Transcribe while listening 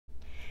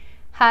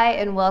Hi,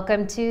 and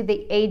welcome to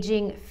the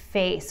aging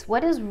face.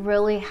 What is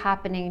really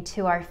happening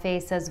to our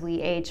face as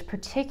we age,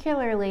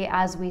 particularly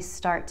as we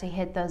start to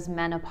hit those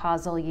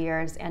menopausal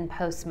years and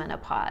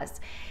postmenopause?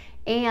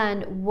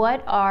 And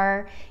what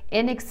are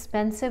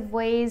inexpensive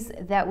ways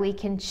that we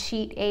can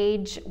cheat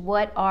age?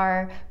 What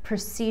are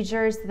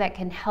procedures that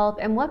can help?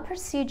 And what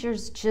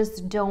procedures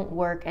just don't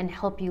work and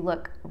help you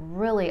look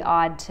really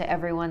odd to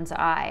everyone's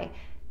eye?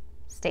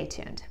 Stay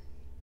tuned.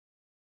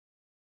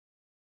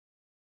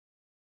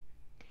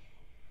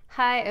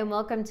 Hi, and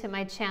welcome to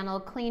my channel,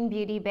 Clean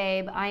Beauty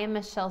Babe. I am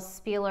Michelle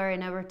Spieler,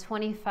 an over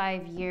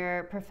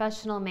 25-year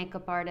professional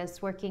makeup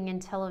artist working in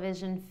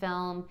television,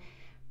 film,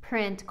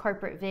 print,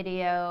 corporate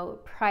video,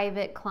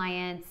 private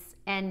clients,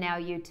 and now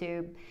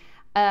YouTube.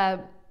 I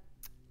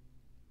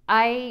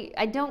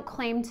don't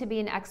claim to be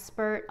an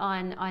expert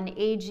on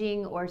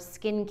aging or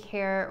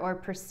skincare or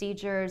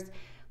procedures,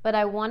 but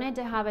I wanted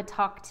to have a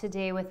talk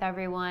today with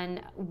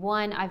everyone.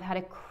 One, I've had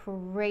a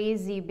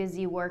crazy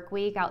busy work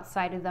week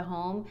outside of the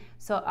home,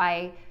 so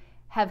I've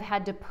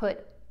had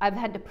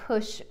to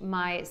push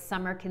my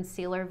summer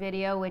concealer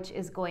video, which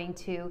is going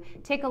to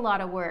take a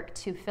lot of work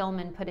to film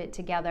and put it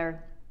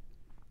together.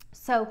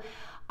 So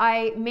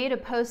I made a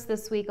post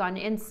this week on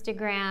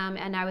Instagram,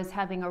 and I was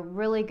having a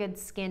really good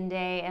skin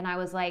day, and I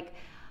was like,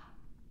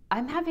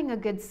 I'm having a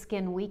good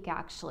skin week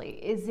actually.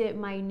 Is it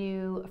my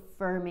new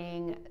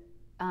firming?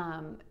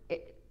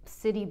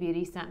 City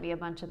Beauty sent me a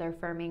bunch of their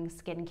firming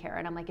skincare,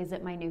 and I'm like, is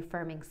it my new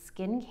firming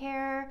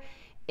skincare?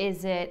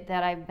 Is it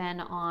that I've been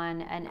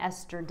on an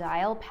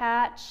estradiol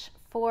patch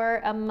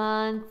for a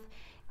month?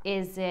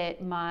 Is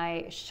it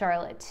my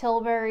Charlotte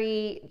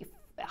Tilbury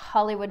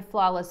Hollywood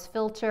Flawless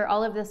filter?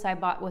 All of this I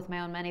bought with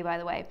my own money, by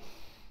the way.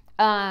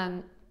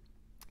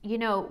 You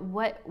know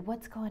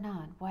what's going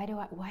on? Why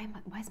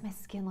is my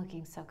skin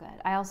looking so good?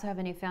 I also have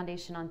a new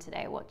foundation on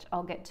today, which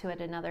I'll get to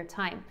at another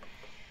time.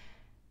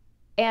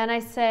 And I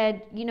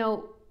said, you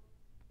know,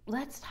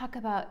 let's talk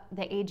about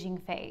the aging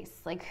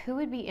face. Like, who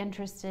would be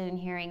interested in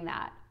hearing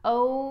that?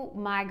 Oh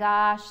my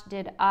gosh,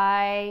 did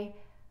I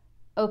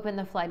open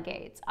the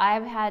floodgates?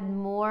 I've had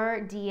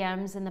more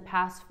DMs in the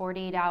past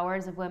 48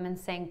 hours of women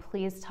saying,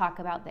 please talk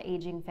about the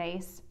aging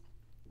face.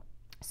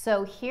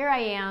 So here I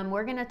am.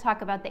 We're going to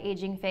talk about the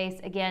aging face.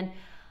 Again,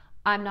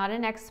 I'm not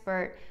an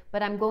expert,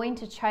 but I'm going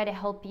to try to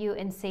help you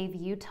and save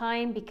you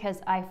time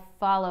because I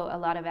follow a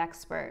lot of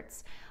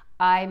experts.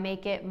 I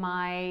make it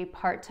my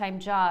part-time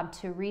job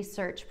to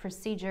research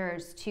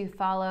procedures, to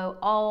follow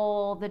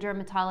all the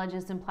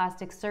dermatologists and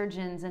plastic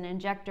surgeons and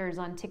injectors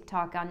on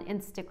TikTok, on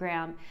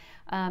Instagram,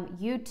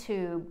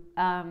 YouTube,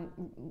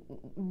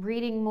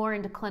 reading more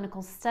into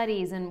clinical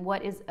studies and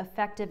what is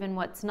effective and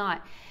what's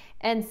not.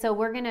 And so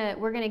we're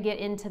gonna get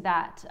into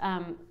that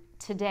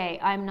today.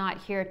 I'm not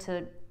here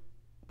to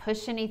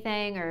push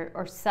anything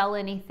or sell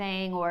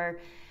anything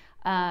or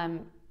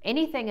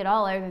anything at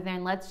all other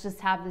than let's just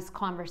have this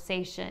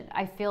conversation.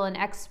 I feel an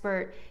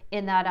expert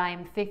in that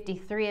I'm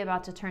 53,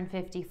 about to turn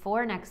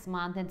 54 next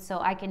month, and so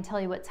I can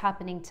tell you what's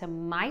happening to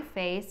my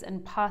face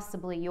and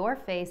possibly your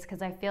face,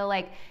 because I feel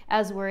like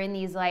as we're in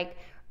these like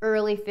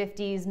early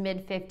 50s,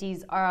 mid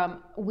 50s,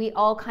 we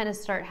all kind of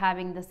start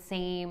having the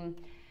same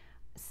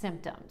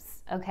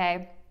symptoms,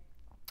 okay?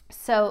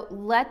 So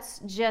let's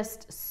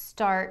just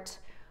start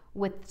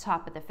with the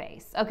top of the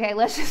face. Okay,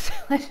 let's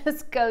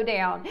just go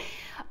down.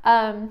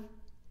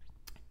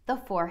 The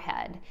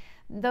forehead.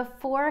 The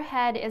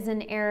forehead is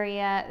an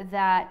area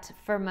that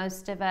for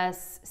most of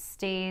us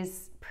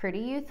stays pretty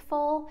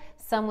youthful.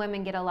 Some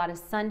women get a lot of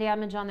sun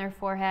damage on their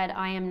forehead.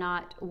 I am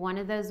not one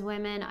of those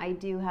women. I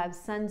do have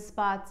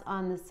sunspots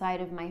on the side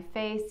of my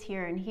face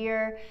here and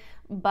here,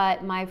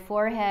 but my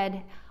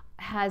forehead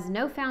has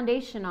no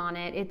foundation on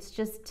it. It's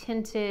just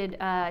tinted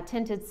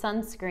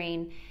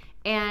sunscreen,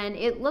 and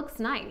it looks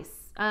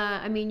nice.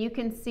 I mean, you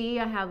can see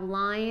I have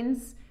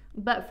lines,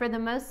 but for the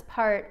most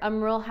part,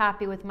 I'm real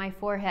happy with my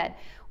forehead.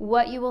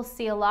 What you will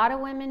see a lot of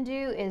women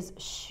do is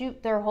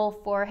shoot their whole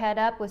forehead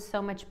up with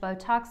so much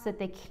Botox that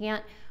they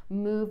can't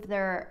move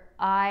their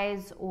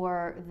eyes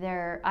or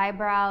their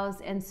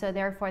eyebrows, and so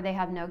therefore they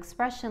have no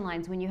expression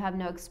lines. When you have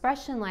no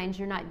expression lines,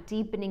 you're not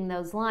deepening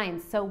those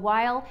lines. So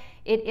while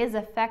it is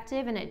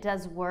effective and it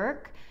does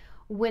work,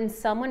 when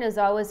someone is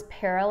always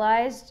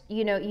paralyzed,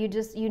 you know,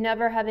 you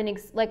never have any,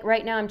 like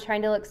right now I'm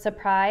trying to look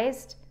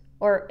surprised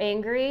or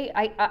angry,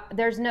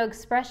 there's no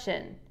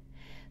expression.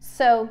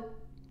 So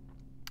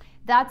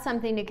that's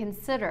something to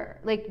consider.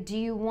 Like, do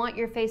you want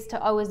your face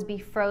to always be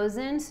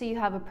frozen so you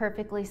have a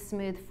perfectly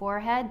smooth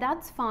forehead?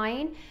 That's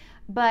fine,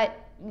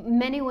 but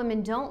many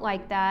women don't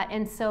like that,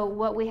 and so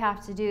what we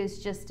have to do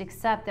is just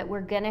accept that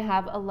we're gonna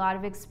have a lot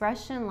of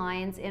expression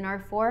lines in our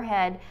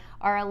forehead.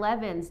 Our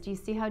 11s, do you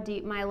see how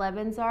deep my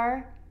 11s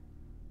are?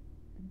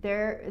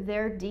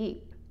 They're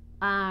deep.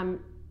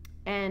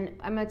 And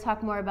I'm going to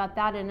talk more about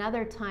that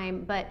another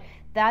time, but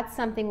that's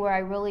something where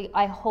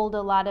I hold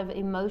a lot of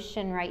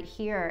emotion right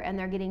here, and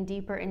they're getting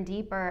deeper and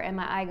deeper, and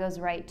my eye goes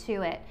right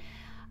to it.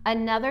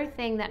 Another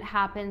thing that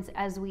happens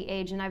as we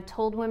age, and I've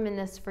told women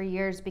this for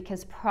years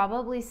because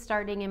probably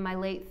starting in my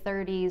late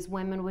 30s,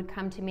 women would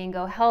come to me and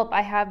go, help,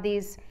 I have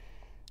these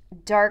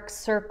dark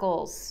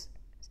circles.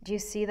 Do you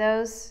see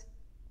those?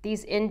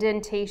 These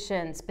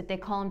indentations, but they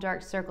call them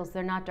dark circles.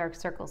 They're not dark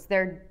circles.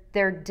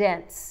 They're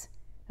dents.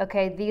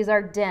 Okay, these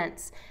are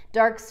dents.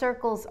 Dark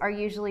circles are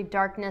usually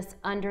darkness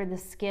under the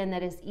skin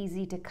that is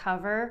easy to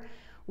cover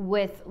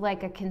with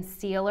like a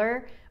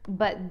concealer,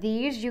 but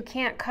these you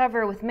can't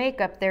cover with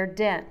makeup. They're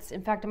dense.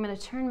 In fact, I'm going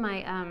to turn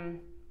my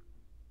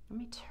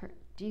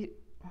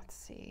let's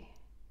see.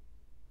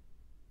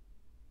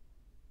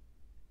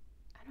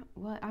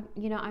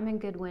 I'm in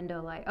good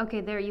window light.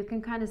 Okay, there you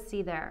can kind of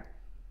see there.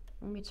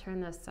 Let me turn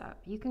this up.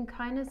 You can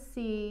kind of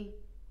see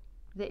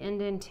the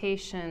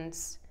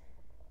indentations,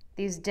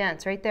 these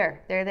dents right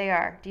there. There they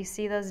are. Do you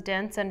see those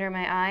dents under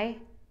my eye?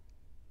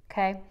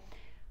 Okay.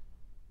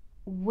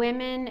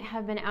 Women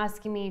have been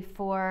asking me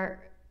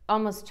for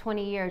almost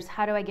 20 years,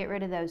 how do I get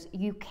rid of those?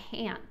 You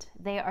can't.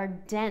 They are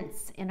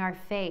dense in our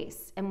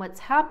face. And what's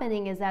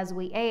happening is as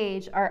we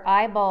age, our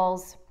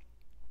eyeballs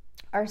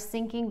are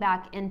sinking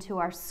back into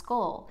our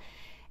skull.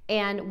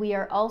 And we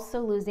are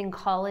also losing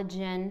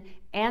collagen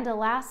and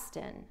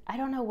elastin. I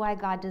don't know why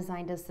God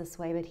designed us this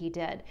way, but he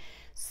did.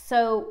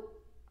 So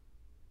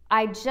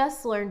I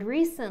just learned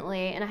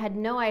recently, and I had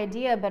no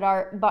idea, but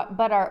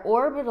our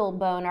orbital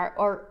bone,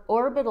 our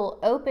orbital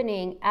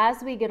opening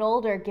as we get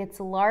older gets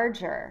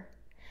larger.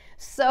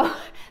 So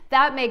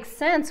that makes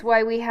sense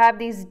why we have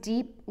these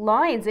deep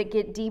lines that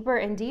get deeper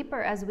and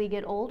deeper as we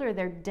get older.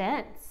 They're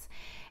dense.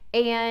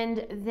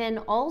 And then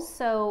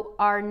also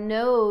our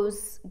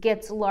nose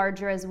gets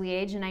larger as we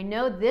age. And I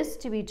know this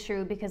to be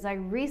true because I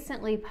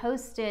recently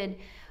posted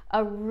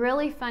a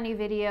really funny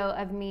video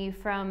of me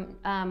from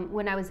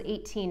when I was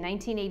 18,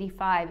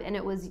 1985, and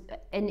it was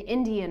an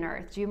Indian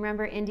Earth. Do you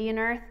remember Indian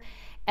Earth?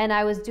 And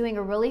I was doing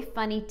a really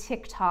funny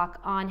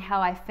TikTok on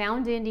how I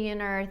found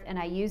Indian Earth, and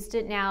I used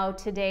it now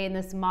today in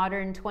this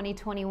modern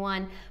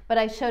 2021, but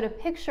I showed a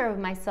picture of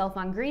myself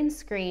on green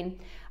screen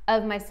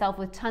of myself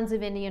with tons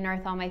of Indian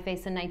Earth on my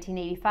face in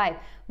 1985.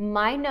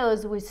 My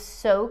nose was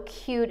so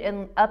cute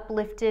and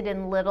uplifted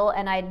and little,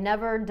 and I'd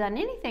never done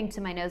anything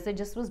to my nose. I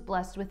just was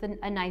blessed with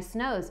a nice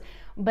nose.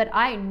 But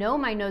I know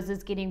my nose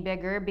is getting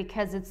bigger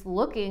because it's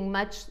looking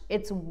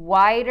it's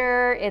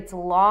wider, it's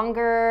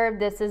longer,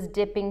 this is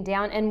dipping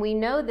down. And we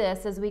know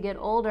this as we get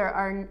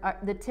older,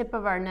 the tip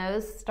of our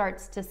nose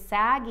starts to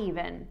sag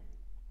even.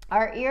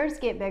 Our ears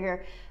get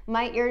bigger.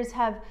 My ears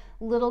have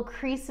little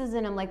creases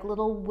in them, like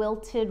little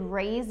wilted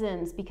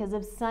raisins because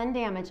of sun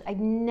damage. I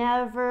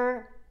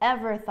never,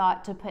 ever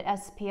thought to put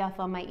SPF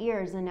on my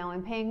ears, and now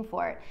I'm paying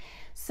for it.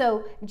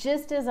 So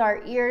just as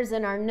our ears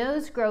and our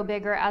nose grow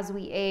bigger as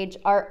we age,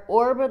 our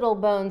orbital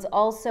bones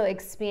also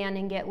expand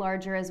and get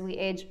larger as we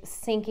age,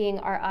 sinking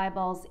our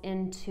eyeballs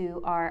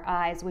into our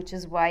eyes, which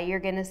is why you're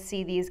going to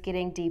see these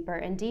getting deeper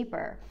and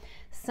deeper.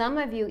 Some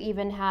of you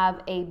even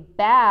have a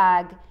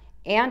bag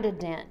and a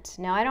dent.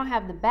 Now I don't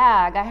have the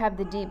bag, I have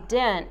the deep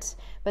dent,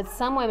 but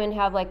some women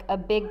have like a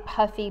big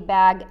puffy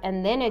bag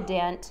and then a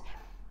dent,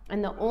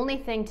 and the only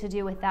thing to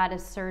do with that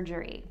is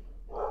surgery.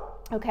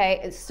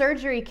 Okay,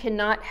 surgery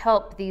cannot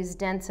help these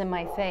dents in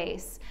my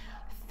face.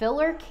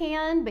 Filler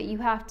can, but you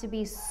have to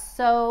be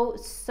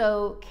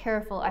so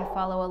careful. I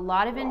follow a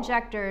lot of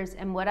injectors,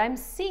 and what I'm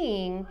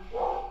seeing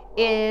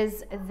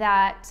is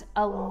that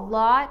a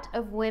lot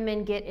of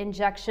women get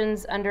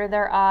injections under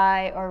their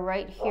eye or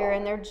right here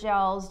in their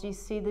gels. Do you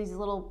see this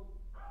little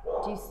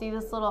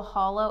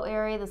hollow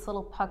area, this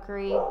little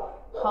puckery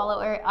hollow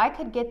area? I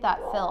could get that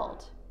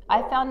filled.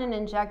 I found an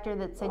injector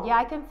that said, yeah,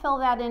 I can fill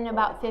that in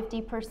about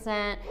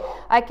 50%.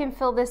 I can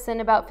fill this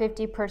in about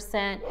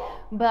 50%,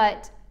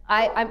 but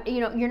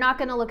you're not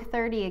going to look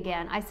 30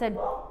 again. I said,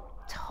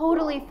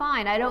 totally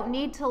fine. I don't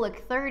need to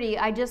look 30.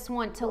 I just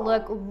want to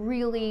look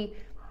really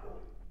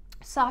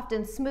soft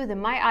and smooth, and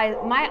my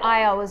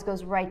eye always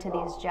goes right to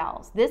these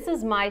gels. This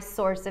is my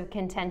source of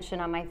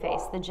contention on my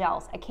face, the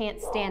gels. I can't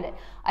stand it.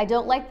 I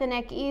don't like the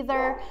neck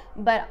either,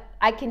 but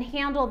I can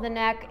handle the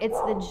neck.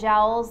 It's the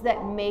gels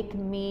that make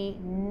me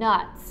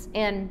nuts.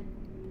 And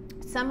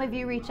some of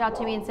you reach out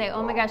to me and say,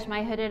 oh my gosh,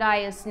 my hooded eye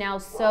is now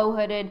so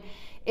hooded,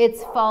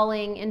 it's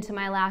falling into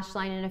my lash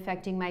line and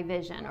affecting my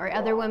vision. Or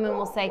other women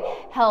will say,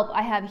 help,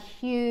 I have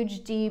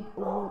huge, deep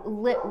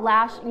lip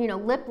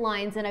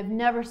lines, and I've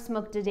never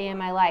smoked a day in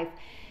my life.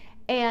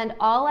 And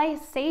all I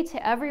say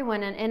to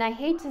everyone, and I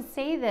hate to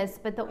say this,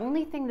 but the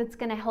only thing that's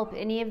gonna help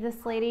any of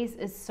this, ladies,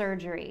 is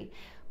surgery.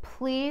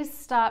 Please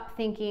stop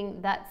thinking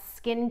that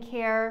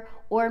skincare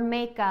or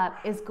makeup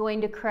is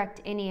going to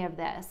correct any of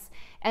this.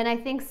 And I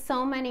think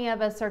so many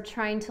of us are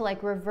trying to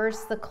like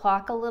reverse the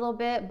clock a little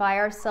bit, buy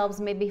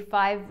ourselves maybe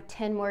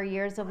 5-10 more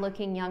years of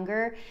looking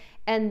younger,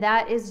 and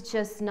that is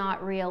just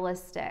not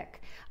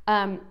realistic.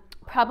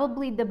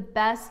 Probably the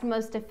best,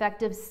 most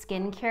effective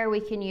skincare we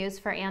can use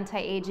for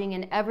anti-aging,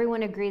 and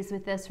everyone agrees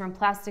with this, from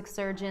plastic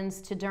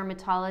surgeons to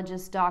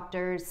dermatologists,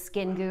 doctors,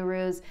 skin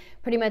gurus,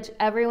 pretty much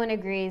everyone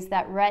agrees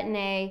that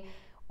Retin-A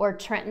or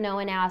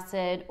tretinoin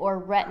acid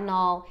or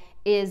retinol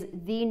is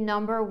the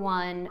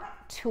 #1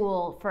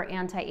 tool for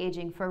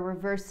anti-aging, for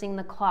reversing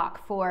the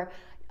clock, for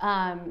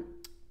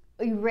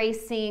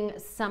erasing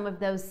some of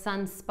those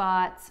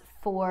sunspots,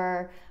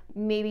 for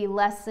maybe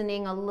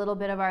lessening a little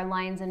bit of our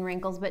lines and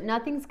wrinkles, but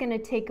nothing's going to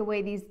take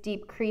away these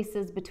deep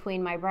creases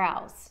between my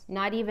brows.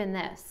 Not even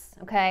this,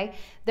 okay?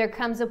 There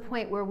comes a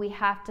point where we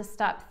have to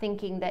stop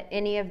thinking that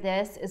any of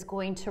this is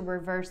going to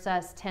reverse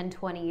us 10,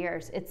 20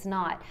 years. It's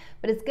not,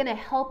 but it's going to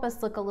help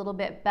us look a little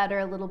bit better,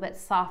 a little bit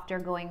softer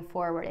going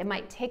forward. It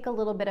might take a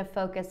little bit of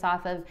focus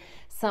off of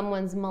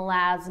someone's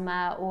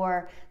melasma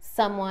or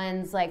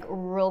someone's like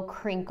real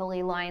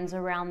crinkly lines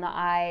around the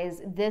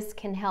eyes. This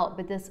can help,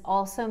 but this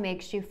also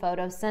makes you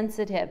photosensitive.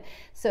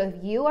 So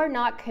if you are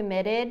not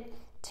committed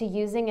to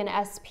using an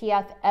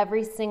SPF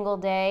every single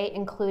day,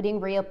 including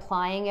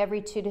reapplying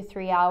every 2 to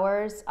 3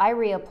 hours, I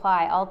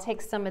reapply. I'll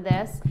take some of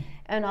this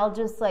and I'll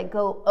just like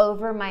go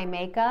over my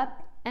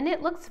makeup and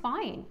it looks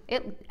fine.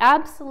 It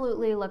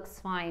absolutely looks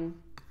fine.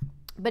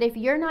 But if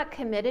you're not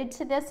committed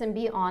to this, and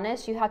be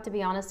honest, you have to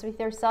be honest with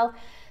yourself,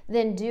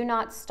 then do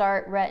not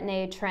start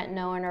Retin-A,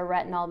 tretinoin, or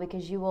retinol,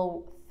 because you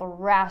will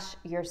thrash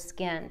your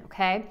skin,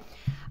 okay?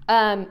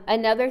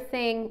 Another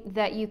thing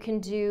that you can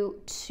do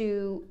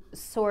to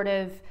sort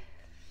of,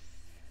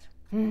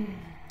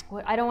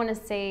 I don't want to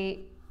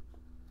say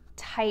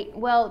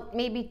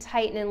maybe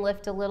tighten and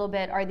lift a little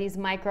bit, are these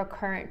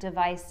microcurrent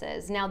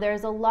devices. Now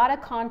there's a lot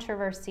of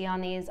controversy on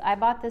these. I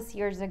bought this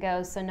years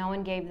ago, so no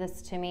one gave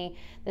this to me.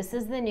 This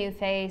is the New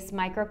Face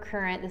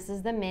microcurrent. This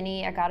is the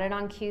mini. I got it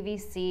on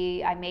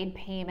QVC. I made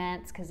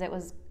payments because it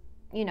was,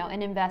 you know,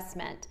 an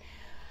investment.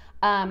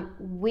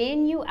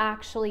 When you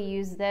actually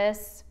use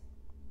this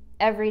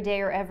every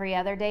day or every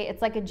other day,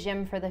 it's like a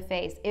gym for the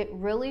face. It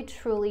really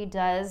truly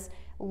does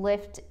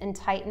lift and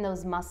tighten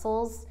those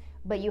muscles,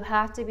 but you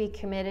have to be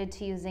committed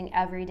to using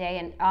every day.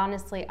 And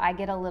honestly, I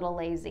get a little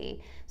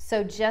lazy.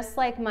 So just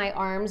like my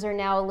arms are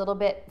now a little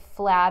bit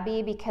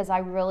flabby because I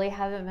really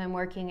haven't been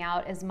working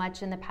out as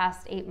much in the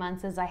past 8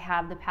 months as I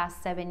have the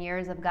past 7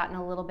 years. I've gotten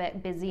a little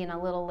bit busy and a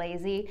little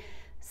lazy.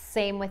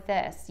 Same with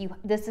this.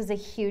 This is a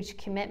huge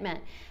commitment.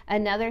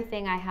 Another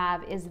thing I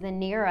have is the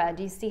Nira.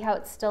 Do you see how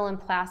it's still in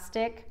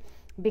plastic?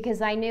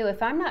 Because I knew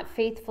if I'm not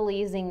faithfully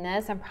using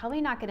this, I'm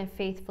probably not going to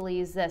faithfully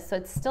use this. So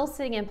it's still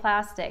sitting in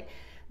plastic.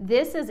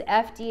 This is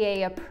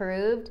FDA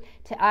approved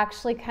to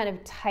actually kind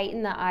of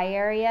tighten the eye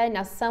area.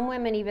 Now, some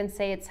women even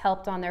say it's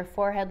helped on their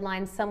forehead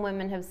lines. Some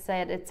women have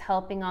said it's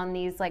helping on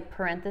these like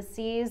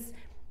parentheses.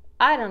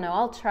 I don't know,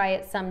 I'll try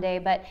it someday,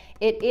 but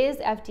it is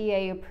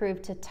FDA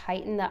approved to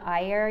tighten the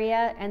eye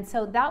area. And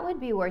so that would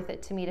be worth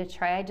it to me to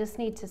try. I just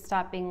need to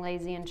stop being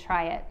lazy and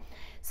try it.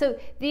 So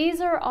these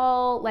are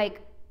all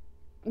like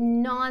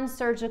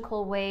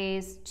non-surgical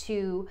ways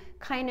to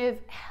kind of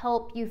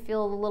help you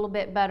feel a little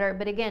bit better.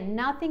 But again,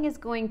 nothing is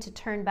going to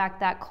turn back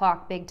that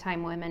clock, big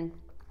time women.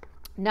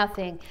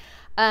 Nothing.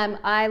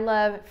 I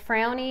love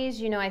Frownies.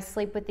 You know, I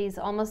sleep with these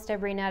almost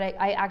every night.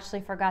 I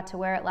actually forgot to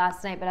wear it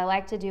last night, but I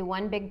like to do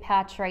one big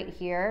patch right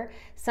here.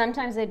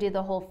 Sometimes I do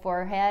the whole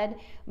forehead,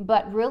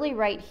 but really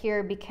right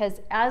here,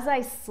 because as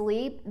I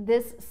sleep,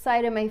 this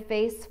side of my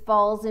face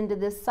falls into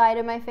this side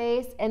of my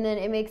face, and then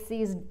it makes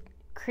these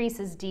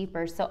creases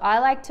deeper. So I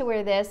like to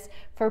wear this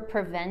for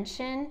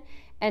prevention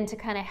and to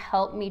kind of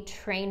help me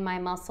train my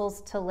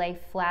muscles to lay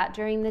flat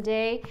during the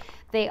day.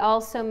 They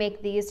also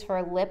make these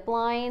for lip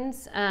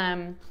lines.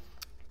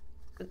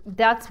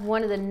 That's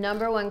one of the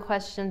 #1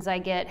 questions I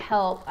get.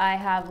 Help, I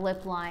have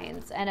lip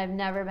lines and I've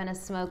never been a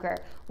smoker.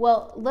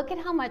 Well, look at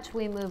how much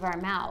we move our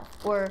mouth.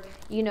 Or,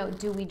 you know,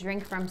 do we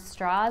drink from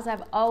straws?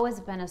 I've always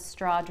been a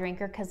straw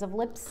drinker because of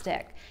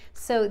lipstick.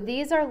 So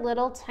these are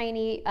little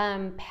tiny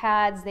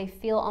pads. They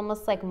feel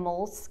almost like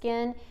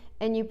moleskin,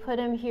 and you put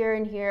them here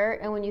and here,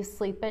 and when you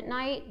sleep at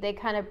night, they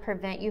kind of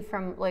prevent you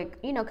from, like,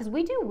 you know, because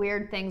we do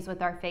weird things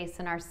with our face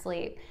in our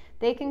sleep.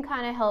 They can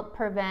kind of help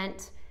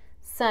prevent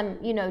some,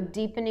 you know,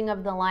 deepening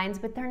of the lines,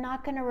 but they're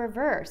not going to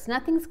reverse.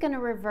 Nothing's going to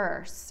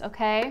reverse,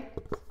 okay?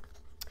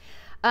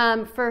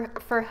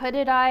 For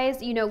hooded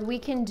eyes, you know, we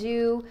can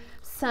do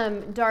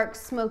some dark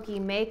smoky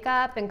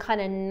makeup and kind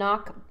of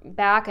knock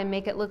back and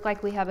make it look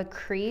like we have a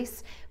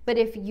crease. But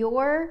if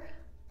your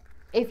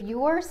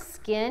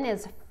skin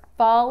is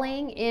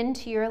falling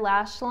into your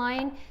lash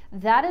line,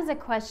 that is a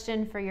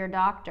question for your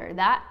doctor.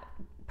 That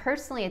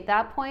personally, at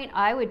that point,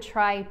 I would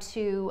try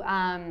to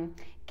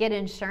get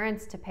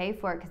insurance to pay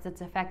for it because it's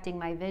affecting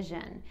my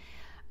vision.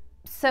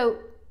 So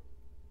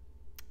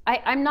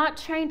I'm not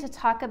trying to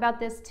talk about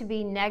this to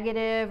be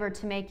negative or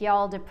to make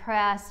y'all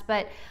depressed,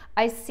 but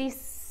I see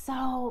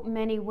so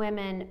many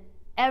women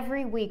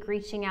every week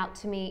reaching out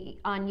to me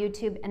on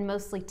YouTube and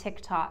mostly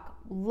TikTok.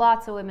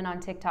 Lots of women on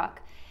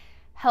TikTok.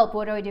 Help,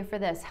 what do I do for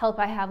this? Help,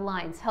 I have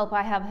lines. Help,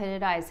 I have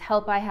hooded eyes.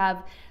 Help, I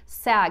have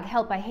sag.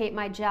 Help, I hate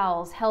my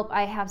jowls. Help,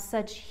 I have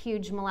such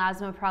huge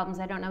melasma problems,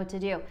 I don't know what to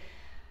do.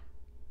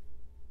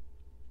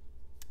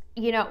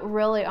 you know,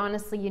 really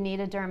honestly, you need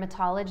a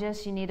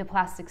dermatologist, you need a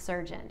plastic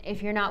surgeon.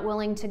 If you're not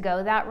willing to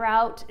go that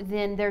route,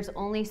 then there's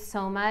only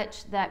so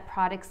much that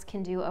products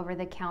can do over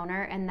the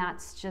counter, and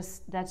that's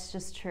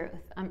just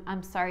truth.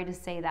 I'm sorry to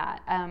say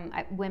that.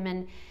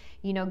 Women,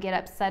 you know, get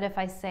upset if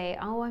I say,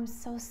 oh, I'm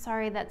so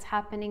sorry that's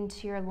happening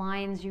to your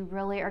lines. You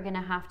really are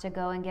gonna have to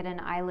go and get an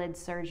eyelid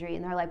surgery.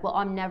 And they're like, well,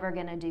 I'm never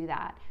gonna do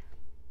that.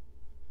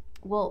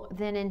 Well,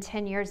 then in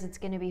 10 years, it's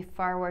going to be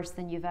far worse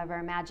than you've ever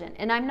imagined.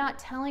 And I'm not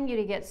telling you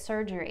to get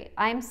surgery.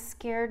 I'm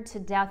scared to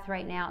death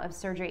right now of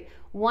surgery.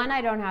 One, I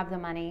don't have the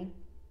money.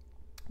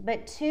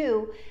 But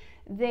two,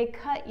 they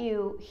cut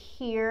you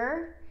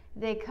here.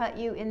 They cut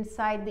you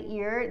inside the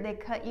ear. They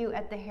cut you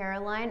at the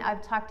hairline.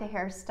 I've talked to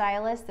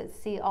hairstylists that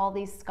see all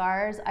these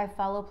scars. I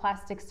follow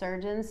plastic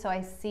surgeons, so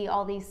I see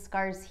all these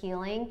scars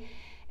healing.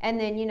 And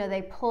then, you know,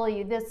 they pull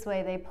you this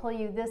way. They pull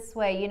you this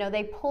way. You know,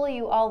 they pull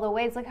you all the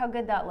ways. Look how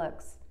good that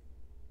looks.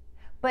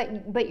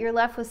 But you're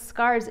left with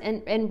scars,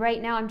 and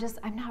right now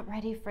I'm not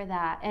ready for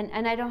that,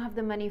 and I don't have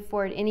the money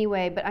for it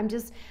anyway, but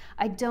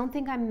I don't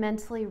think I'm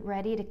mentally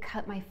ready to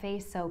cut my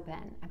face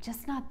open. I'm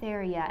just not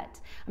there yet.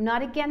 I'm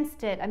not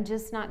against it, I'm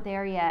just not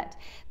there yet.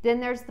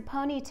 Then there's the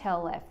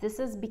ponytail lift. This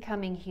is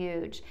becoming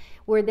huge,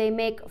 where they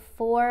make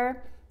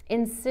 4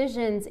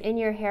 incisions in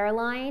your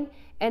hairline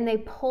and they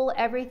pull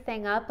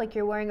everything up like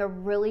you're wearing a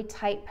really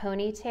tight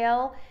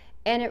ponytail,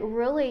 and it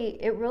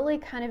really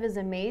kind of is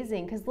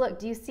amazing. Because look,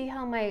 do you see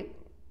how my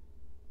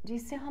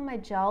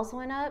jowls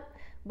went up?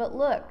 But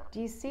look,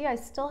 do you see I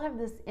still have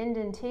this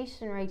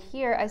indentation right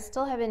here? I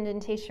still have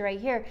indentation right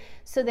here.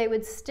 So they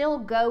would still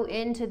go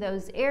into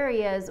those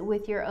areas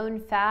with your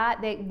own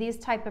fat. These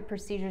type of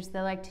procedures,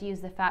 they like to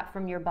use the fat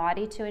from your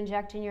body to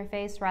inject in your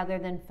face rather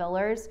than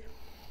fillers.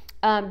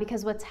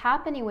 Because what's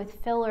happening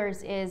with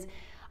fillers is,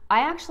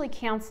 I actually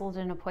canceled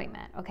an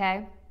appointment,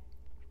 okay?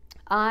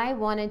 I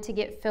wanted to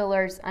get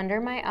fillers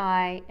under my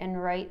eye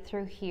and right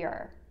through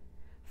here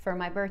for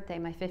my birthday.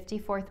 My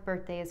 54th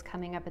birthday is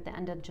coming up at the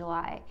end of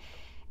July.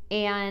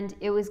 And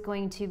it was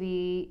going to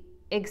be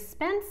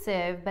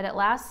expensive, but it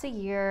lasts a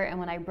year. And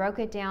when I broke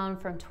it down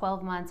from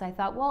 12 months, I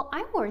thought, well,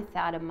 I'm worth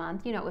that a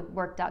month. You know, it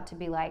worked out to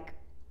be like,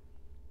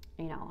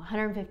 you know,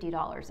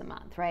 $150 a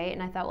month, right?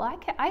 And I thought, well,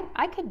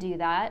 I could do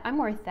that. I'm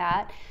worth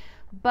that.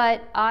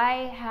 But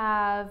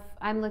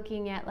I'm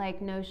looking at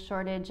like no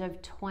shortage of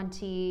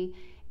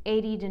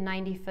 80 to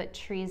 90 foot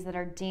trees that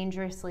are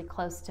dangerously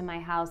close to my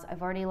house.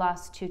 I've already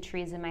lost 2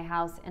 trees in my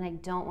house, and I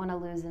don't want to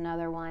lose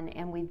another one.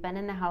 And we've been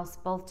in the house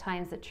both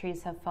times that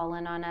trees have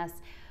fallen on us.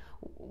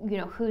 You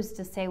know, who's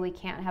to say we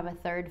can't have a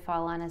third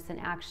fall on us and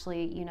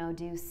actually, you know,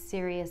 do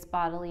serious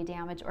bodily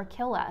damage or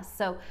kill us?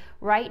 So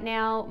right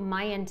now,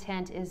 my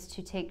intent is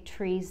to take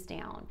trees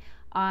down.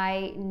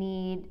 I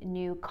need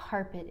new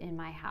carpet in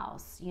my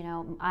house. You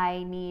know,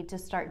 I need to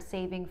start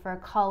saving for a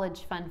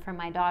college fund for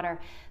my daughter.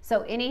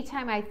 So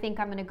anytime I think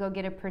I'm going to go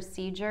get a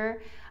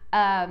procedure,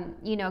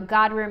 you know,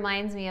 God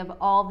reminds me of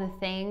all the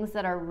things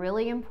that are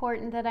really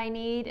important that I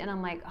need. And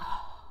I'm like,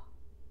 oh,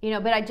 you know,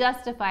 but I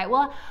justify it.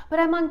 Well, but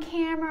I'm on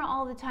camera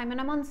all the time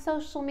and I'm on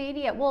social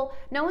media. Well,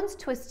 no one's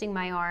twisting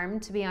my arm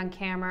to be on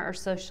camera or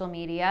social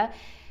media.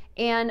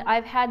 And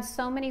I've had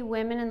so many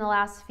women in the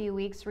last few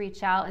weeks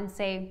reach out and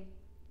say,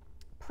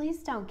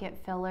 please don't get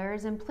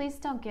fillers and please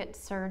don't get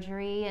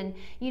surgery. And,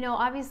 you know,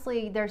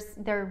 obviously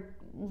they're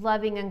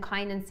loving and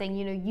kind and saying,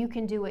 you know, you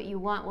can do what you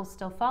want, we'll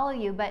still follow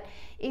you. But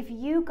if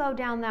you go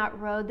down that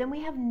road, then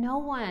we have no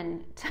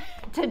one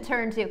to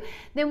turn to.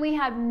 Then we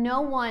have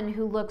no one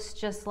who looks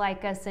just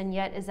like us and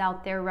yet is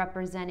out there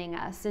representing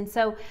us. And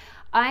so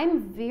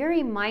I'm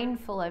very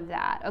mindful of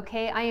that,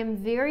 okay? I am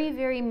very,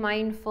 very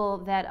mindful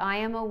that I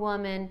am a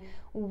woman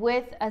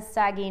with a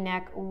saggy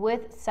neck,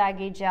 with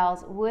saggy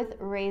jowls, with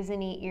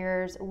raisiny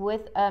ears,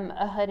 with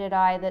a hooded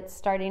eye that's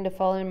starting to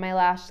fall in my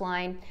lash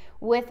line,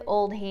 with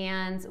old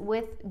hands,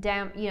 with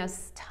you know,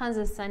 tons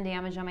of sun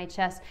damage on my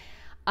chest.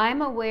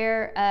 I'm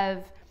aware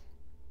of,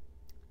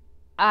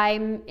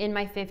 I'm in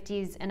my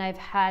 50s and I've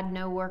had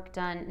no work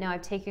done. Now,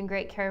 I've taken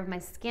great care of my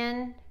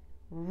skin,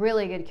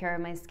 really good care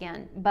of my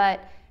skin,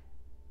 but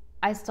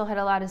I still had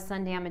a lot of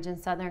sun damage in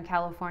Southern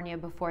California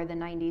before the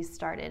 90s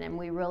started, and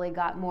we really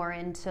got more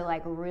into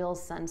like real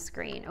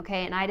sunscreen,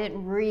 okay? And I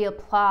didn't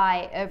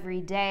reapply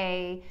every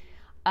day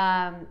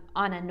I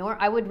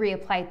would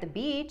reapply at the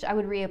beach, I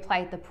would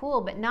reapply at the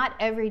pool, but not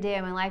every day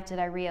of my life did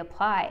I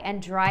reapply.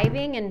 And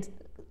driving in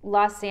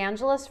Los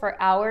Angeles for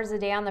hours a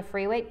day on the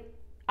freeway,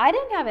 I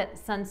didn't have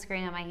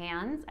sunscreen on my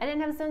hands, I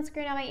didn't have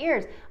sunscreen on my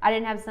ears, I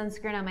didn't have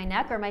sunscreen on my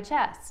neck or my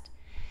chest.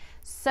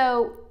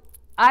 So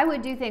I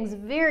would do things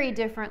very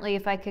differently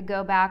if I could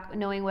go back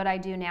knowing what I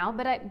do now,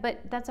 but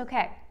that's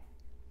okay.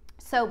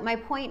 So my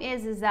point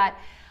is that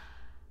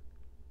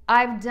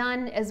I've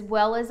done as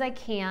well as I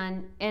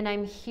can, and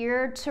I'm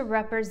here to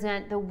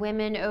represent the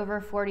women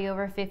over 40,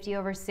 over 50,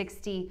 over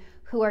 60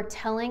 who are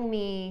telling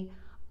me,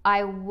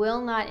 I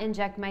will not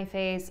inject my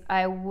face,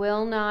 I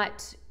will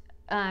not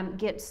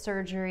get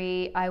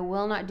surgery, I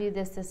will not do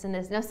this, this, and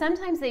this. Now,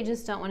 sometimes they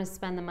just don't want to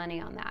spend the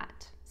money on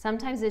that.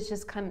 Sometimes it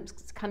just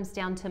comes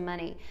down to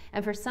money.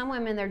 And for some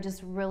women, they're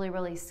just really,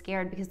 really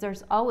scared because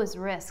there's always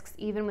risks.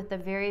 Even with the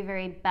very,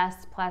 very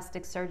best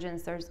plastic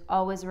surgeons, there's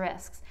always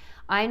risks.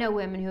 I know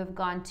women who have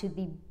gone to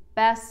the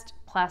best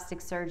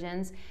plastic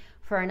surgeons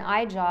for an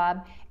eye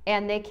job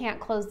and they can't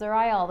close their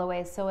eye all the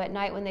way. So at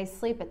night when they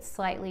sleep, it's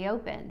slightly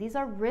open. These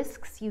are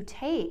risks you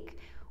take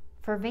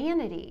for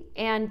vanity,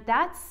 and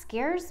that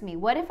scares me.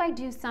 What if I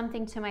do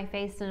something to my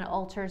face and it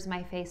alters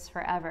my face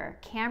forever?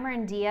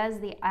 Cameron Diaz,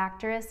 the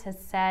actress, has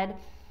said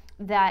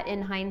that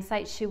in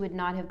hindsight she would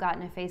not have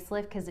gotten a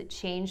facelift because it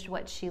changed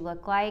what she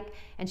looked like,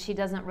 and she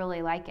doesn't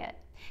really like it.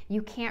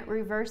 You can't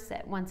reverse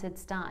it once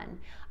it's done.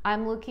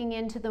 I'm looking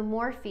into the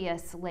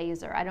Morpheus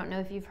laser. I don't know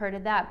if you've heard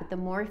of that, but the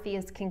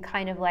Morpheus can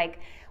kind of like,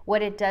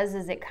 what it does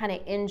is it kind of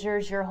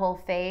injures your whole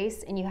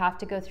face and you have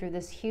to go through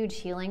this huge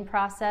healing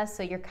process.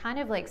 So you're kind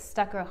of like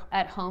stuck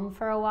at home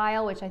for a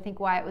while, which I think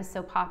why it was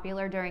so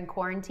popular during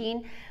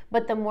quarantine.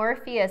 But the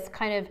Morpheus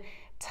kind of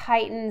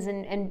tightens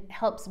and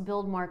helps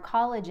build more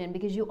collagen,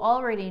 because you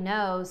already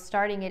know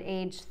starting at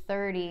age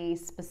 30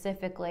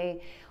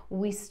 specifically,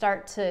 we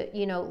start to,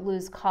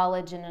 lose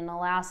collagen and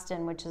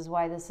elastin, which is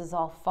why this is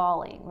all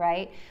falling,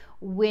 right?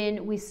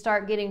 When we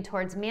start getting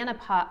towards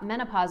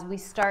menopause, we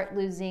start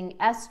losing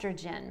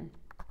estrogen.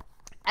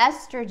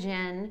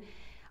 Estrogen,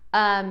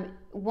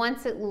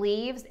 once it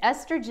leaves,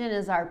 estrogen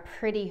is our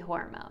pretty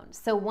hormone.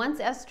 So once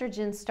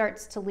estrogen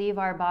starts to leave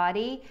our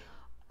body,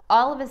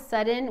 all of a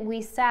sudden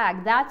we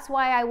sag. That's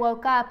why I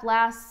woke up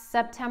last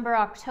September,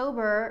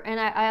 October, and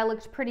I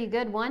looked pretty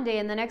good one day,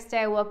 and the next day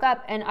I woke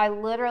up and I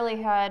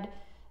literally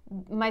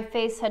my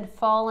face had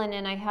fallen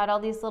and I had all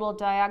these little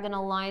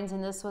diagonal lines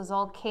and this was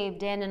all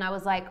caved in, and I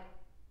was like,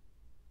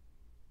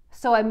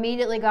 so I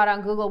immediately got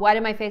on Google, why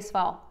did my face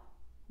fall?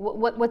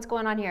 What's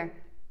going on here?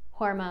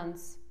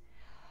 Hormones.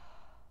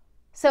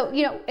 So,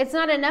 it's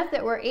not enough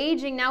that we're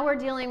aging. Now we're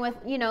dealing with,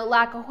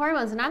 lack of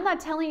hormones. And I'm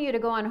not telling you to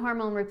go on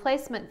hormone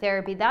replacement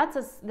therapy. That's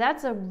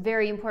a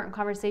very important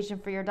conversation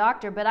for your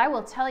doctor. But I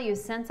will tell you,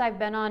 since I've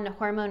been on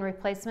hormone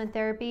replacement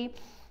therapy,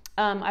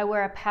 I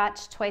wear a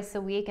patch twice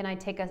a week and I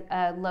take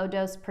a low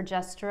dose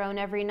progesterone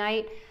every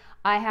night.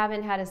 I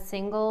haven't had a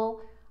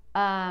single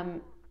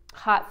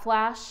hot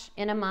flash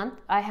in a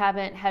month. I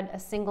haven't had a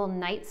single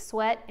night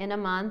sweat in a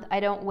month. I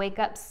don't wake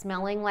up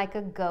smelling like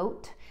a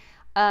goat.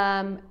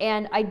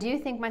 And I do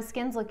think my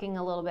skin's looking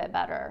a little bit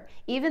better.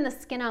 Even the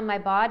skin on my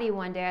body,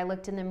 one day I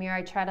looked in the mirror,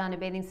 I tried on a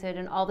bathing suit,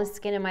 and all the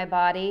skin in my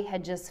body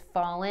had just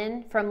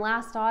fallen from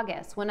last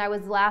August when I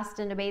was last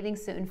in a bathing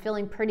suit and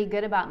feeling pretty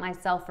good about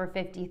myself for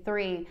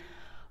 53.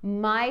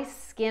 My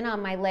skin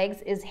on my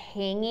legs is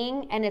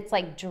hanging and it's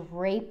like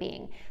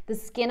draping. The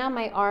skin on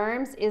my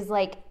arms is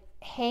like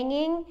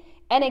hanging.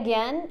 And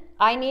again,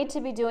 I need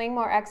to be doing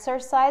more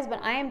exercise,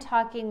 but I am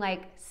talking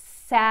like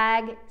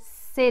sag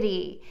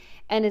city.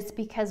 And it's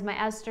because my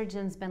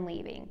estrogen's been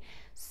leaving.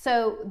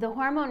 So the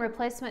hormone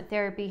replacement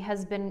therapy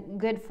has been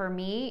good for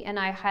me, and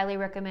I highly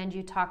recommend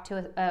you talk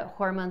to a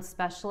hormone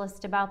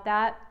specialist about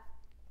that.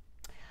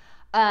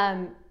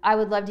 I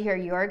would love to hear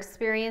your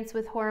experience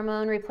with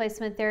hormone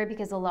replacement therapy,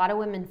 because a lot of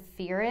women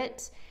fear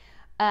it.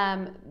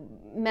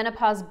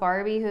 Menopause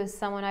Barbie, who's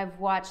someone I've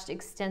watched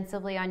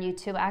extensively on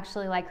YouTube, I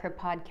actually like her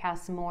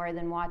podcast more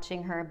than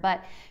watching her,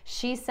 but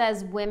she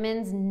says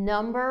women's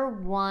number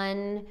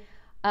one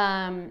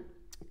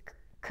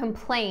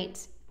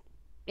complaint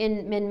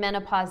in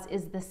menopause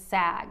is the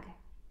sag.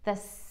 The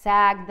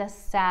sag.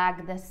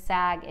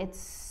 It's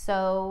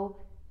so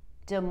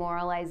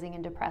demoralizing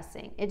and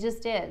depressing. It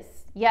just is.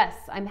 Yes,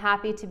 I'm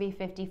happy to be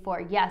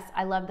 54. Yes,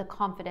 I love the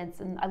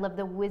confidence and I love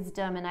the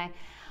wisdom, and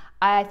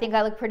I think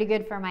I look pretty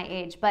good for my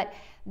age, but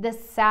the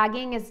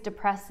sagging is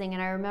depressing,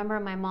 and I remember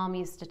my mom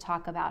used to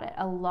talk about it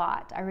a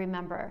lot. I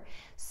remember.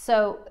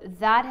 So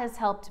that has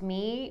helped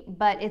me,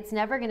 but it's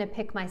never going to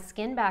pick my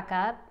skin back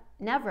up.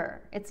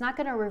 Never. It's not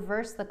going to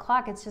reverse the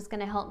clock. It's just going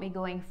to help me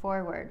going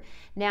forward.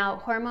 Now,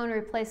 hormone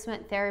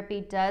replacement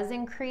therapy does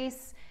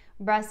increase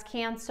breast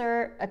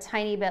cancer a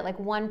tiny bit, like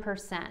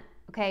 1%.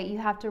 Okay, you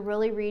have to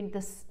really read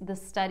the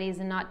studies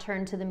and not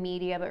turn to the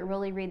media, but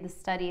really read the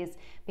studies,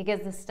 because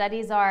the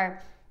studies are,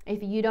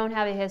 if you don't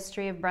have a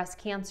history of breast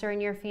cancer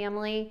in your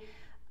family,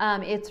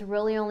 it's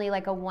really only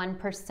like a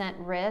 1%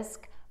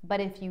 risk. But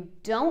if you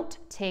don't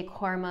take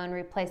hormone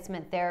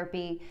replacement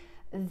therapy,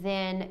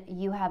 then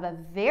you have a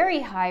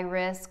very high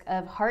risk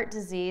of heart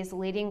disease,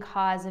 leading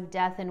cause of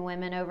death in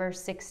women over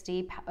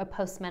 60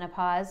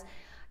 post-menopause,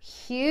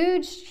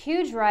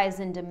 huge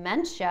rise in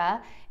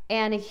dementia,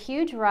 and a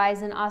huge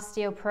rise in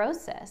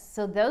osteoporosis.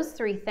 So those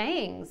three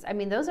things, I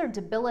mean, those are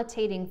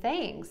debilitating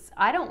things.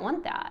 I don't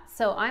want that.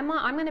 So I'm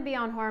going to be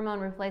on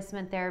hormone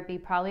replacement therapy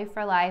probably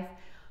for life.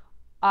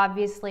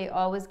 Obviously,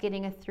 always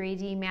getting a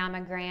 3D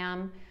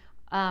mammogram,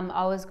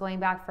 always going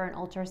back for an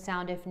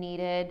ultrasound if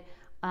needed.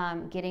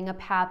 Getting a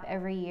PAP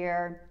every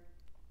year,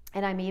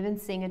 and I'm even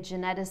seeing a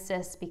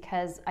geneticist,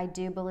 because I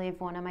do believe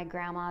one of my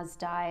grandmas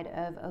died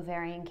of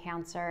ovarian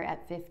cancer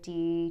at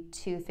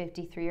 52,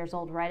 53 years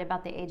old, right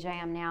about the age I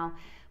am now.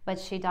 but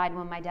she died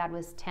when my dad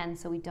was 10,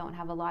 so we don't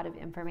have a lot of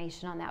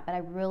information on that. But I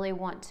really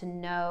want to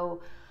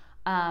know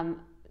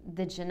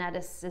the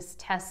geneticist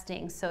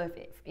testing. So if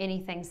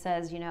anything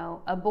says, you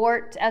know,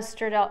 abort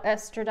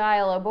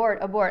estradiol,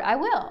 abort, I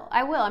will.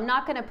 I'm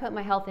not going to put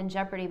my health in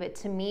jeopardy, but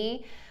to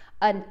me,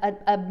 a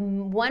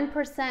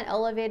 1%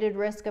 elevated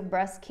risk of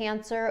breast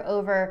cancer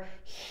over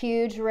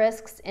huge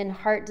risks in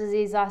heart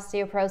disease,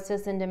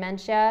 osteoporosis, and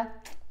dementia,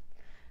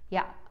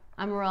 yeah,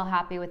 I'm real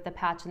happy with the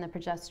patch and the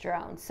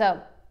progesterone.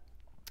 So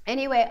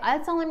anyway,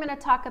 that's all I'm going to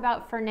talk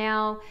about for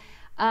now.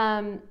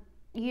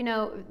 You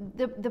know,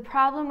 the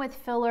problem with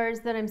fillers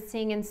that I'm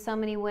seeing in so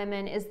many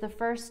women is the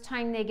first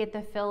time they get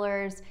the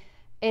fillers,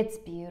 it's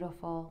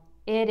beautiful.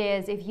 It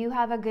is. If you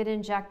have a good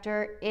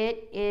injector,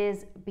 it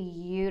is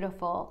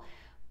beautiful.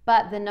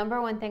 But the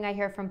number one thing I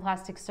hear from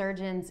plastic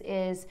surgeons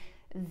is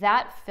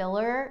that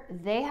filler,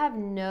 they have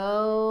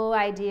no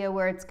idea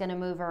where it's going to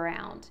move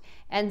around.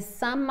 And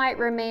some might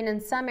remain in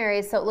some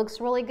areas, so it looks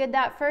really good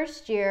that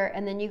first year,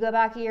 and then you go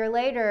back a year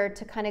later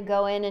to kind of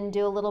go in and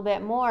do a little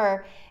bit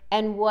more.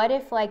 And what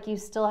if like you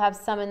still have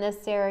some in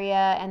this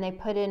area and they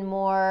put in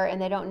more and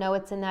they don't know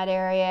it's in that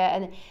area?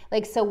 And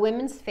like, so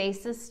women's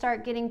faces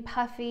start getting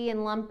puffy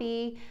and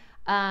lumpy.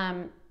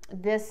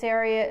 This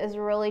area is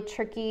really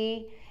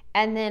tricky.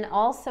 And then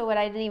also what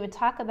I didn't even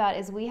talk about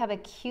is we have a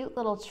cute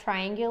little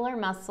triangular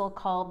muscle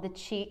called the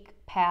cheek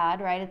pad,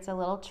 right? It's a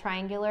little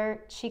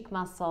triangular cheek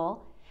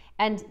muscle.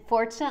 And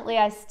fortunately,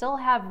 I still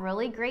have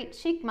really great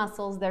cheek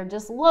muscles. They're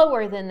just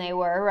lower than they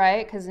were,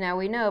 right? Because now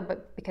we know,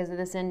 but because of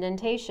this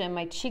indentation,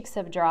 my cheeks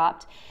have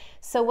dropped.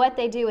 So what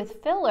they do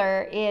with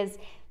filler is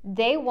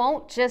they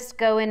won't just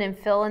go in and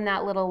fill in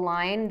that little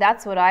line.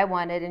 That's what I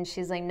wanted. And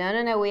she's like,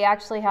 no, we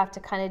actually have to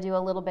kind of do a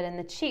little bit in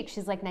the cheek.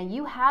 She's like, now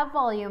you have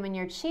volume in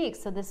your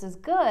cheeks, so this is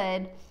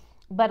good.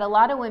 But a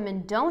lot of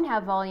women don't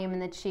have volume in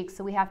the cheek,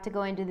 so we have to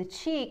go into the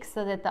cheek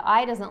so that the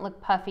eye doesn't look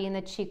puffy and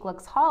the cheek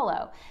looks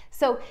hollow.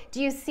 So do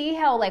you see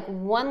how like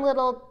one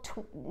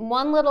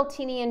little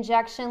teeny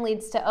injection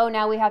leads to, oh,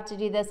 now we have to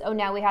do this. Oh,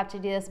 now we have to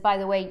do this. By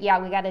the way,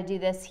 yeah, we got to do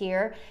this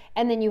here.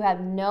 And then you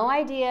have no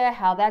idea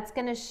how that's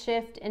going to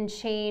shift and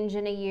change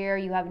in a year.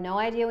 You have no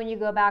idea when you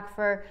go back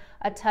for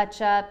a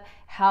touch-up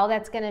how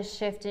that's going to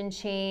shift and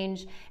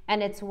change.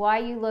 And it's why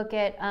you look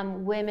at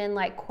women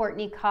like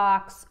Courtney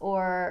Cox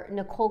or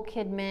Nicole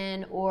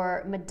Kidman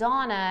or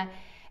Madonna,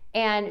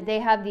 and they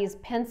have these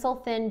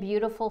pencil-thin,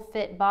 beautiful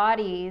fit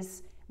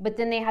bodies, but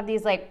then they have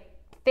these like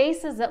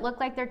faces that look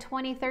like they're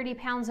 20, 30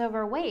 pounds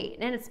overweight.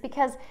 And it's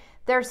because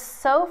they're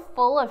so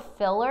full of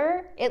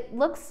filler, it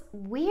looks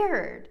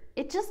weird.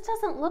 It just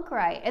doesn't look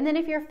right. And then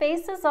if your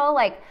face is all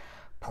like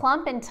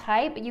plump and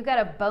tight, but you got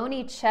a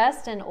bony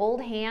chest and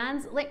old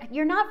hands, like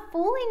you're not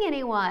fooling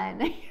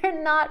anyone.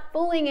 You're not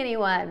fooling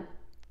anyone.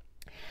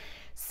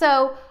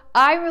 So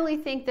I really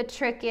think the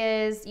trick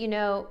is, you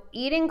know,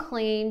 eating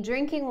clean,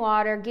 drinking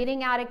water,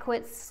 getting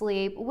adequate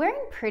sleep,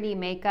 wearing pretty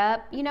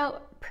makeup. You know,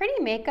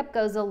 pretty makeup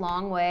goes a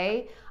long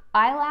way.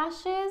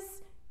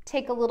 Eyelashes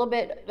take a little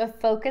bit of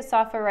focus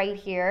off of right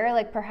here.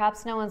 Like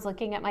perhaps no one's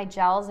looking at my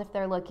jowls if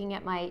they're looking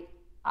at my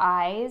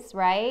eyes,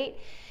 right?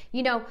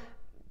 You know,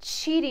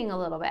 cheating a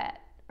little bit,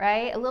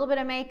 right? A little bit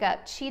of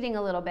makeup, cheating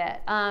a little bit.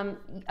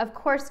 Of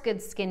course, good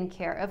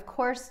skincare. Of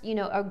course, you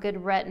know, a good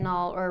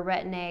retinol or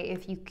retin-A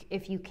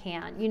if you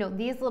can. You know,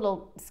 these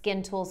little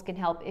skin tools can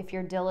help if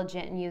you're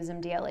diligent and use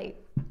them daily.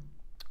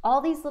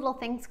 All these little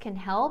things can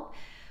help,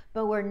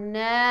 but we're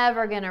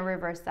never going to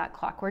reverse that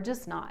clock. We're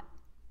just not.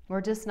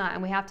 We're just not.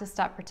 And we have to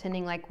stop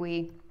pretending like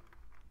we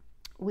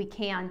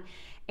can.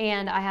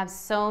 And I have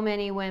so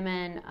many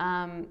women,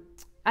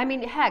 I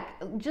mean,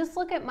 heck, just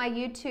look at my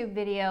YouTube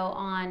video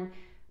on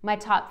my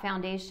top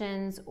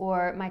foundations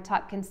or my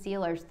top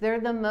concealers. They're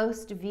the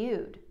most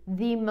viewed,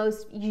 do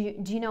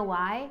you know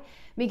why?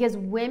 Because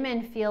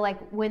women feel like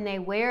when they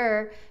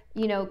wear,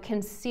 you know,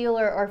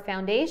 concealer or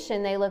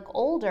foundation, they look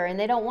older, and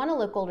they don't want to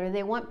look older.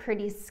 They want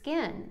pretty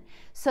skin.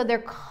 So they're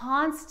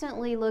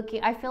constantly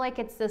looking. I feel like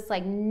it's this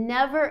like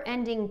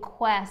never-ending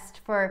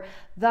quest for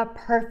the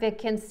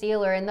perfect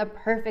concealer and the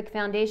perfect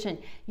foundation.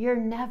 You're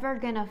never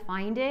gonna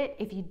find it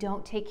if you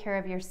don't take care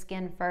of your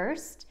skin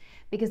first.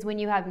 Because when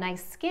you have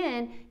nice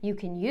skin, you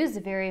can use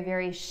very,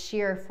 very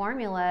sheer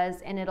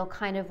formulas and it'll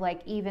kind of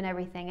like even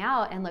everything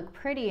out and look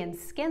pretty and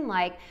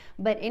skin-like.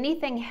 But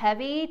anything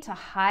heavy to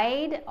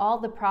hide all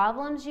the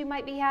problems you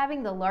might be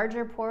having, the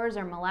larger pores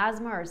or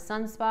melasma or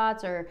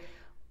sunspots or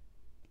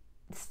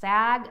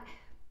sag,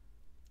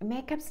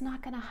 makeup's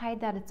not gonna hide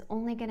that. It's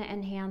only gonna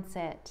enhance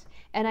it.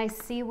 And I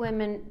see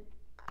women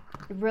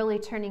really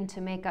turning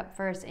to makeup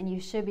first, and you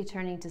should be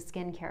turning to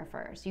skincare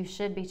first. You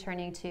should be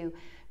turning to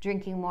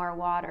drinking more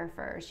water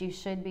first. You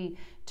should be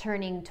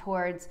turning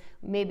towards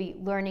maybe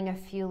learning a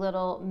few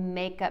little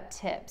makeup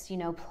tips, you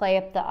know, play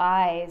up the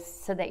eyes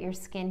so that your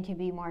skin can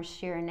be more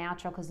sheer and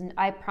natural, because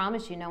I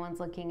promise you no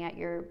one's looking at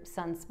your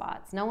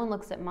sunspots. No one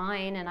looks at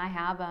mine, and I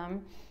have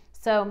them.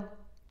 So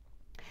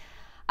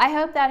I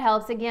hope that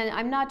helps. Again,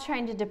 I'm not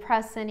trying to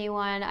depress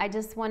anyone. I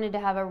just wanted to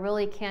have a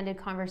really candid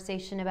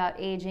conversation about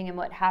aging and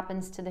what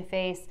happens to the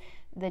face.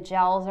 the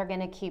gels are going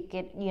to keep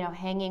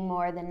hanging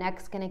more, the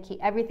neck's going to keep,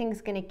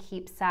 everything's going to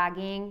keep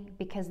sagging,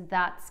 because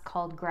that's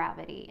called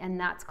gravity, and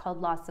that's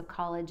called loss of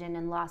collagen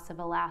and loss of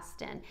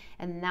elastin,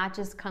 and that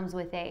just comes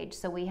with age.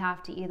 So we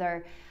have to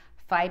either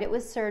fight it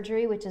with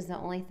surgery, which is the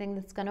only thing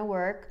that's going to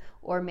work,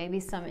 or maybe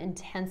some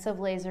intensive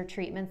laser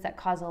treatments that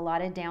cause a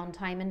lot of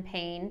downtime and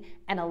pain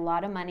and a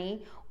lot of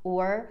money,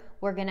 or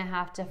we're going to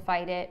have to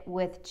fight it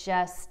with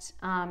just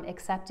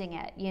accepting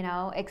it,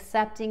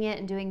 accepting it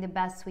and doing the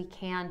best we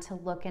can to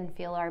look and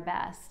feel our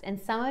best. And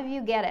some of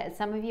you get it.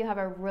 Some of you have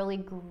a really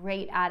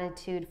great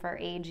attitude for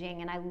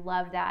aging, and I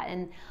love that.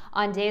 And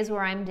on days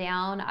where I'm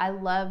down, I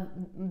love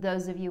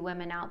those of you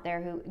women out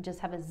there who just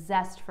have a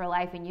zest for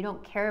life and you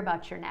don't care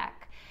about your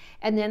neck.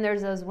 And then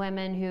there's those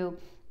women who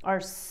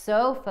are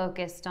so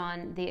focused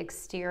on the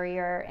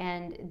exterior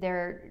and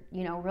they're,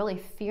 really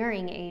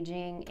fearing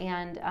aging.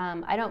 And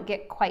I don't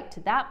get quite to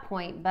that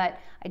point, but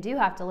I do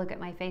have to look at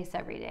my face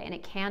every day. And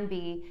it can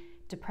be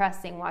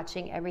depressing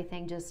watching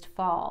everything just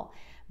fall.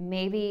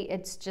 Maybe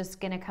it's just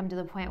going to come to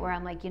the point where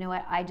I'm like, you know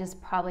what, I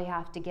just probably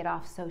have to get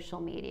off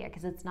social media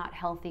because it's not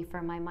healthy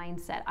for my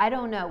mindset. I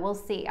don't know. We'll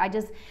see.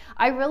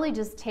 I really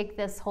just take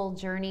this whole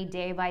journey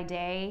day by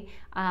day,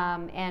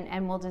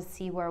 and we'll just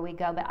see where we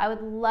go. But I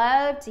would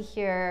love to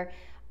hear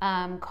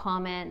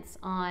comments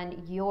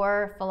on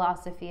your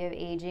philosophy of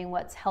aging,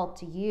 what's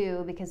helped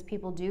you, because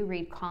people do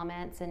read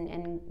comments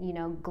and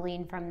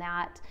glean from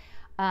that.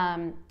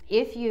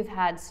 If you've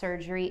had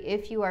surgery,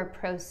 if you are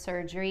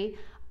pro-surgery,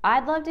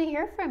 I'd love to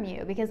hear from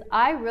you, because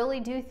I really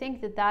do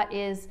think that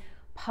is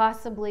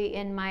possibly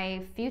in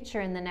my future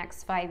in the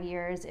next 5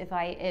 years, if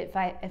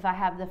I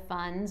have the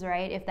funds,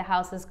 right? If the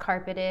house is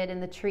carpeted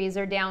and the trees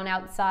are down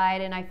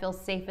outside and I feel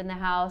safe in the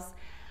house.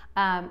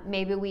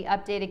 Maybe we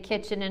update a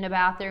kitchen and a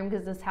bathroom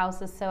because this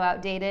house is so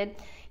outdated.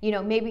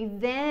 Maybe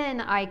then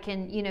I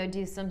can,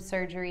 do some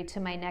surgery to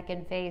my neck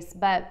and face.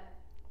 But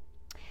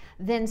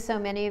then so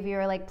many of you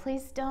are like,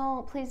 please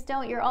don't,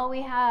 you're all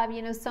we have.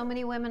 So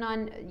many women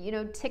on,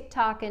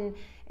 TikTok and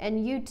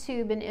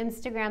YouTube and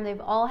Instagram,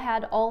 they've all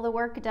had all the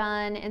work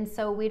done, and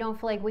so we don't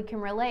feel like we can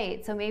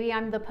relate. So maybe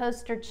I'm the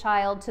poster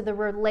child to the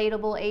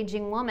relatable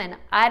aging woman.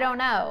 I don't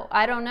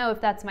know if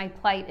that's my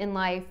plight in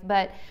life,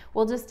 but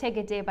we'll just take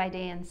it day by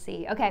day and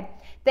see. Okay,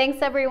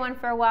 thanks everyone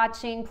for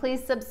watching.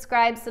 Please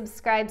subscribe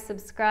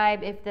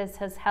if this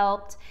has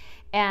helped.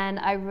 And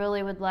I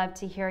really would love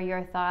to hear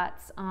your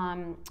thoughts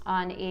on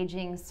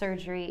aging,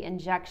 surgery,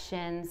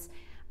 injections,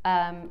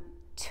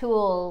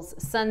 tools,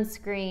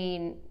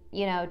 sunscreen,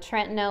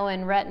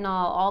 tretinoin, retinol,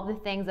 all the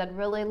things. I'd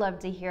really love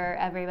to hear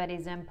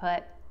everybody's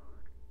input.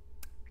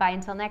 Bye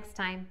until next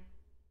time.